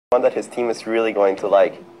one that his team is really going to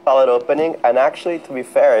like. Solid opening, and actually, to be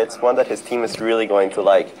fair, it's one that his team is really going to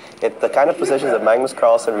like. It's the kind of positions that Magnus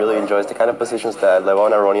Carlsen really enjoys, the kind of positions that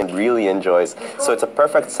Levon Aronian really enjoys. So it's a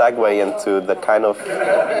perfect segue into the kind of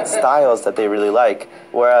styles that they really like.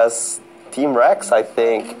 Whereas Team Rex, I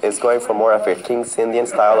think, is going for more of a King's Indian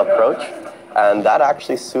style approach, and that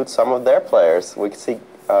actually suits some of their players. We can see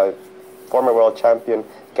former world champion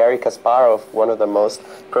Gary Kasparov, one of the most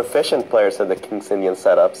proficient players of the King's Indian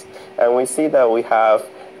setups. And we see that we have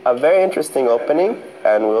a very interesting opening,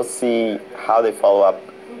 and we'll see how they follow up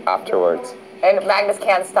afterwards. And Magnus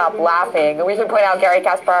can't stop laughing. We should point out Gary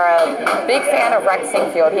Kasparov, big fan of Rex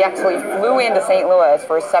Sinquefield. He actually flew into St. Louis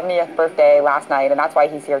for his 70th birthday last night, and that's why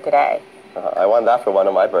he's here today. I won that for one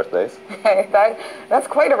of my birthdays. That's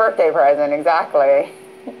quite a birthday present, exactly.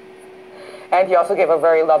 And he also gave a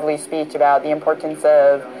very lovely speech about the importance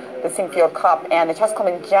of the Sinquefield Cup and the chess club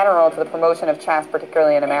in general to the promotion of chess,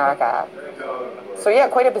 particularly in America. So yeah,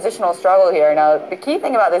 quite a positional struggle here. Now, the key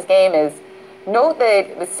thing about this game is, note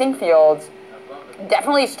that the Sinquefields,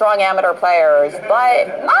 definitely strong amateur players,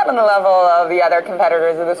 but not on the level of the other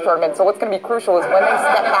competitors in this tournament. So what's going to be crucial is when they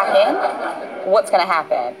step back in, what's going to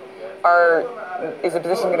happen? Is the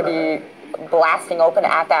position going to be blasting open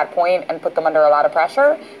at that point and put them under a lot of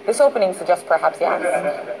pressure? This opening suggests perhaps yes.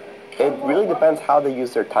 It really depends how they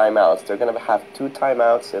use their timeouts. They're going to have 2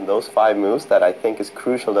 timeouts in those 5 moves that I think is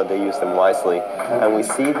crucial that they use them wisely. And we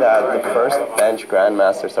see that the first bench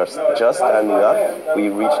grandmasters are just standing up. We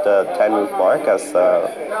reached the 10-move mark as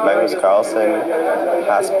Magnus Carlsen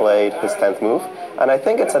has played his 10th move. And I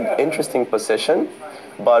think it's an interesting position,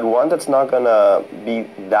 but one that's not going to be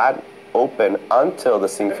that open until the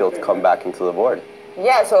Sinquefields come back into the board.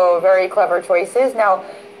 Yeah, so very clever choices. Now,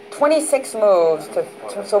 26 moves,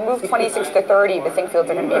 so move 26 to 30, the Sinquefields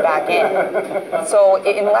are going to be back in. So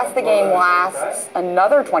unless the game lasts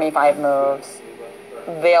another 25 moves,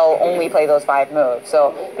 they'll only play those 5 moves.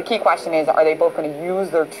 So the key question is, are they both going to use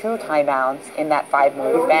their 2 timeouts in that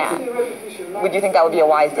 5-move ban? Would you think that would be a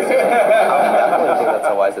wise decision? I definitely think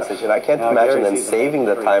that's a wise decision. I can't imagine them saving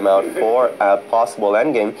the timeout for a possible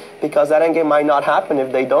endgame, because that endgame might not happen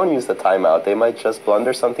if they don't use the timeout. They might just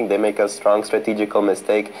blunder something, they make a strong strategical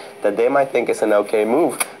mistake that they might think is an okay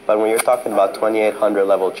move, but when you're talking about 2800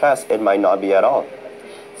 level chess, it might not be at all.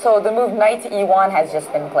 So the move knight to e1 has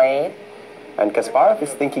just been played. And Kasparov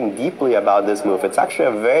is thinking deeply about this move. It's actually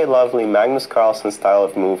a very lovely Magnus Carlsen style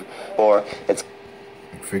of move, or it's...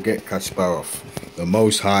 Forget Kasparov. The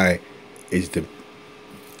Most High is the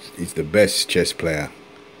best chess player.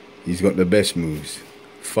 He's got the best moves.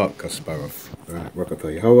 Fuck Kasparov. Right,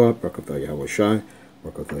 Rakatha Yahweh, Rakatha Yahweh Shai,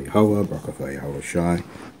 Rakatha Yahweh, Rakatha Yahweh Shai,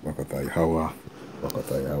 Rakatha Yahweh,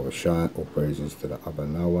 Rakatha Yahweh Shai. All praises to the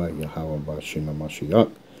Abanawa, Yahweh Bashina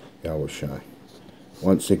Mashiach, Yahweh Shai.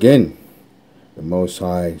 Once again, the Most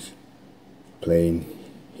High's playing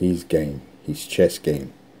his game, his chess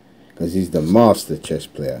game, because he's the master chess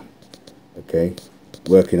player, okay,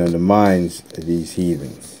 working on the minds of these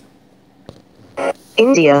heathens.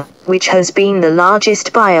 India, which has been the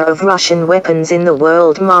largest buyer of Russian weapons in the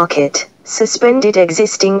world market, suspended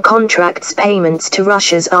existing contracts payments to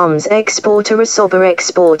Russia's arms exporter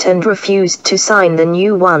Rosoboronexport and refused to sign the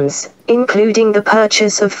new ones, including the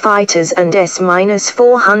purchase of fighters and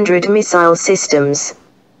S-400 missile systems.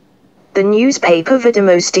 The newspaper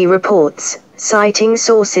Vedomosti reports, citing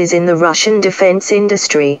sources in the Russian defense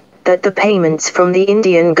industry, that the payments from the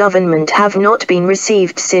Indian government have not been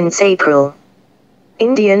received since April.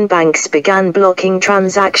 Indian banks began blocking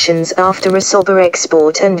transactions after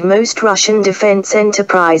Rosoboronexport and most Russian defense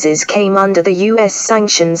enterprises came under the US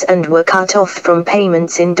sanctions and were cut off from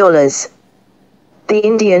payments in dollars. The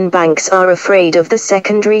Indian banks are afraid of the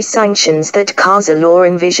secondary sanctions that Khaza law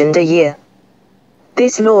envisioned a year.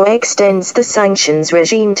 This law extends the sanctions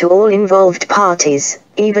regime to all involved parties,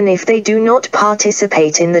 even if they do not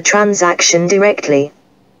participate in the transaction directly.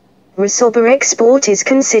 Rosoboronexport is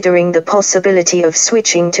considering the possibility of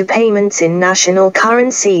switching to payments in national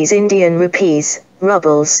currencies Indian rupees,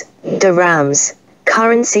 rubles, dirhams,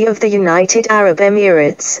 currency of the United Arab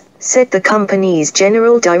Emirates, said the company's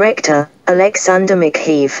general director, Alexander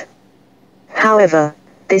Mikheev. However,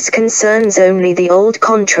 this concerns only the old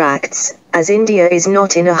contracts, as India is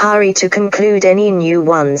not in a hurry to conclude any new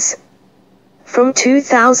ones. From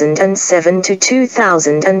 2007 to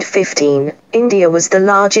 2015, India was the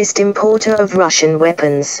largest importer of Russian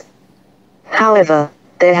weapons. However,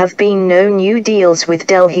 there have been no new deals with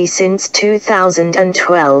Delhi since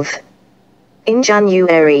 2012. In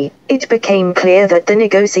January, it became clear that the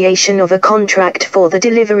negotiation of a contract for the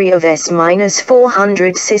delivery of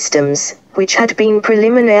S-400 systems, which had been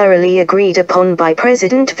preliminarily agreed upon by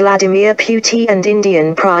President Vladimir Putin and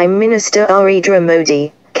Indian Prime Minister Narendra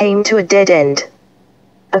Modi, came to a dead end.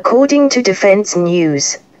 According to Defense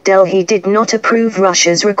News, Delhi did not approve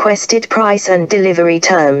Russia's requested price and delivery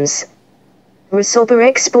terms. Rosoboronexport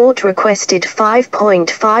Export requested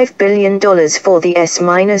 $5.5 billion for the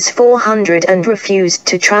S-400 and refused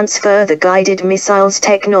to transfer the guided missiles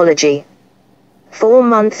technology. 4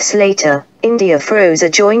 months later, India froze a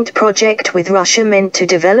joint project with Russia meant to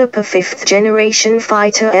develop a fifth-generation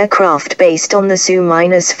fighter aircraft based on the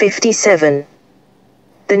Su-57.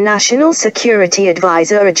 The National Security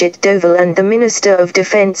Advisor Ajit Doval and the Minister of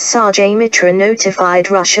Defense Sanjay Mitra notified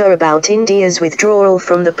Russia about India's withdrawal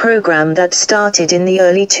from the program that started in the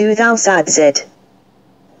early 2000s.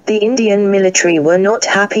 The Indian military were not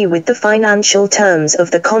happy with the financial terms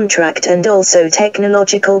of the contract and also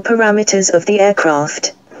technological parameters of the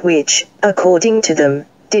aircraft, which, according to them,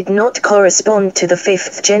 did not correspond to the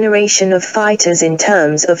fifth generation of fighters in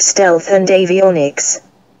terms of stealth and avionics.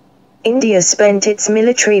 India spent its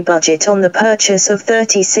military budget on the purchase of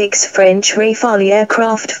 36 French Rafale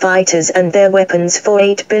aircraft fighters and their weapons for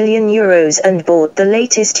 €8 billion and bought the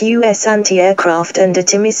latest US anti-aircraft and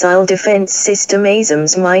anti-missile defense system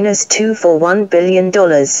ASAMS-2 for $1 billion.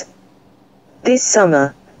 This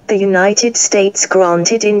summer, the United States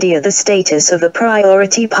granted India the status of a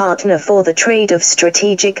priority partner for the trade of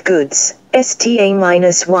strategic goods,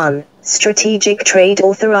 STA-1, Strategic Trade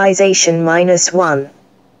Authorization-1.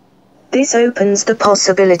 This opens the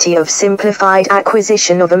possibility of simplified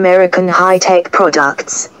acquisition of American high-tech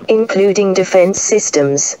products, including defense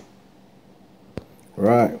systems.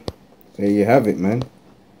 Right, there you have it, man.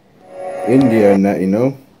 India and that, you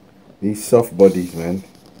know, these soft bodies, man.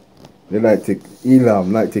 They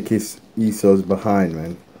Elam like to kiss Esau's behind,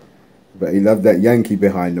 man. But he loved that Yankee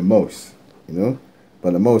behind the most, you know.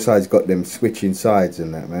 But the Most High's got them switching sides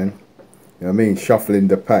and that, man. You know what I mean? Shuffling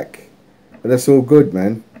the pack. But that's all good,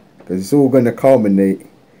 man. Because it's all going to culminate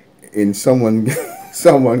in someone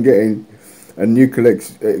getting a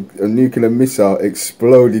nuclear missile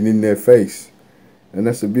exploding in their face. And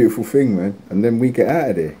that's a beautiful thing, man. And then we get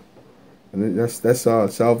out of there. And that's our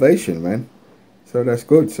salvation, man. So that's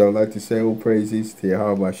good. So I'd like to say all praises to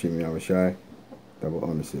Yahweh Hashem Yahushai. Double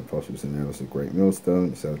honor to the apostles and elders of Great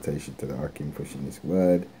Millstone. Salutation to the Arking pushing this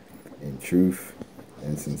word in truth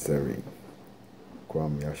and sincerity.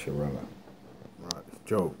 Kwam Yasharallah. Right,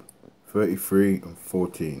 Job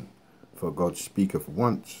 33:14. For God speaketh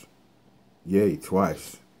once, yea,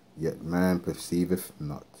 twice, yet man perceiveth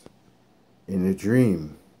not. In a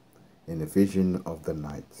dream, in a vision of the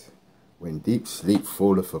night, when deep sleep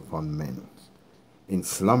falleth upon men, in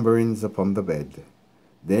slumberings upon the bed,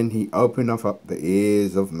 then he openeth up the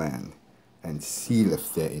ears of man, and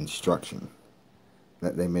sealeth their instruction,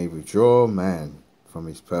 that they may withdraw man from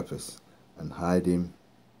his purpose, and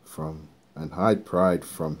hide pride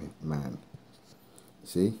from man.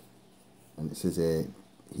 See? And it says here,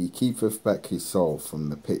 he keepeth back his soul from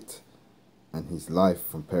the pit, and his life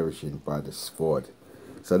from perishing by the sword.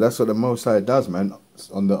 So that's what the Most High does, man.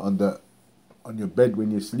 On your bed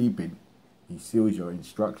when you're sleeping, he seals your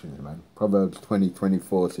instructions, man. Proverbs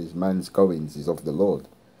 20:24 says, man's goings is of the Lord.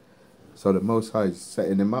 So the Most High is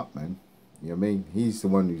setting him up, man. You know what I mean? He's the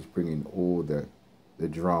one who's bringing all the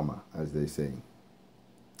drama, as they say.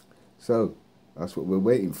 So that's what we're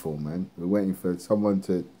waiting for, man. We're waiting for someone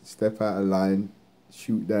to step out of line,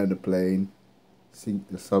 shoot down the plane, sink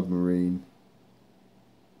the submarine,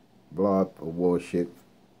 blow up a warship,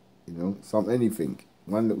 you know, anything.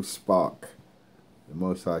 One little spark the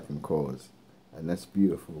Most High can cause. And that's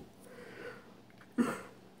beautiful.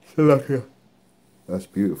 That's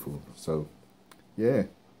beautiful. So, yeah.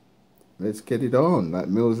 Let's get it on. Like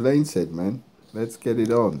Mills Lane said, man. Let's get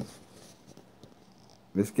it on.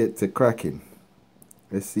 Let's get to cracking.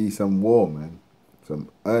 Let's see some war, man. Some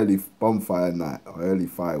early bonfire night or early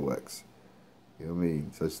fireworks. You know what I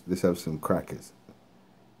mean? So let's have some crackers.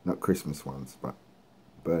 Not Christmas ones, but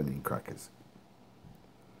burning crackers.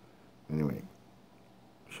 Anyway,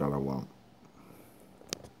 shalom.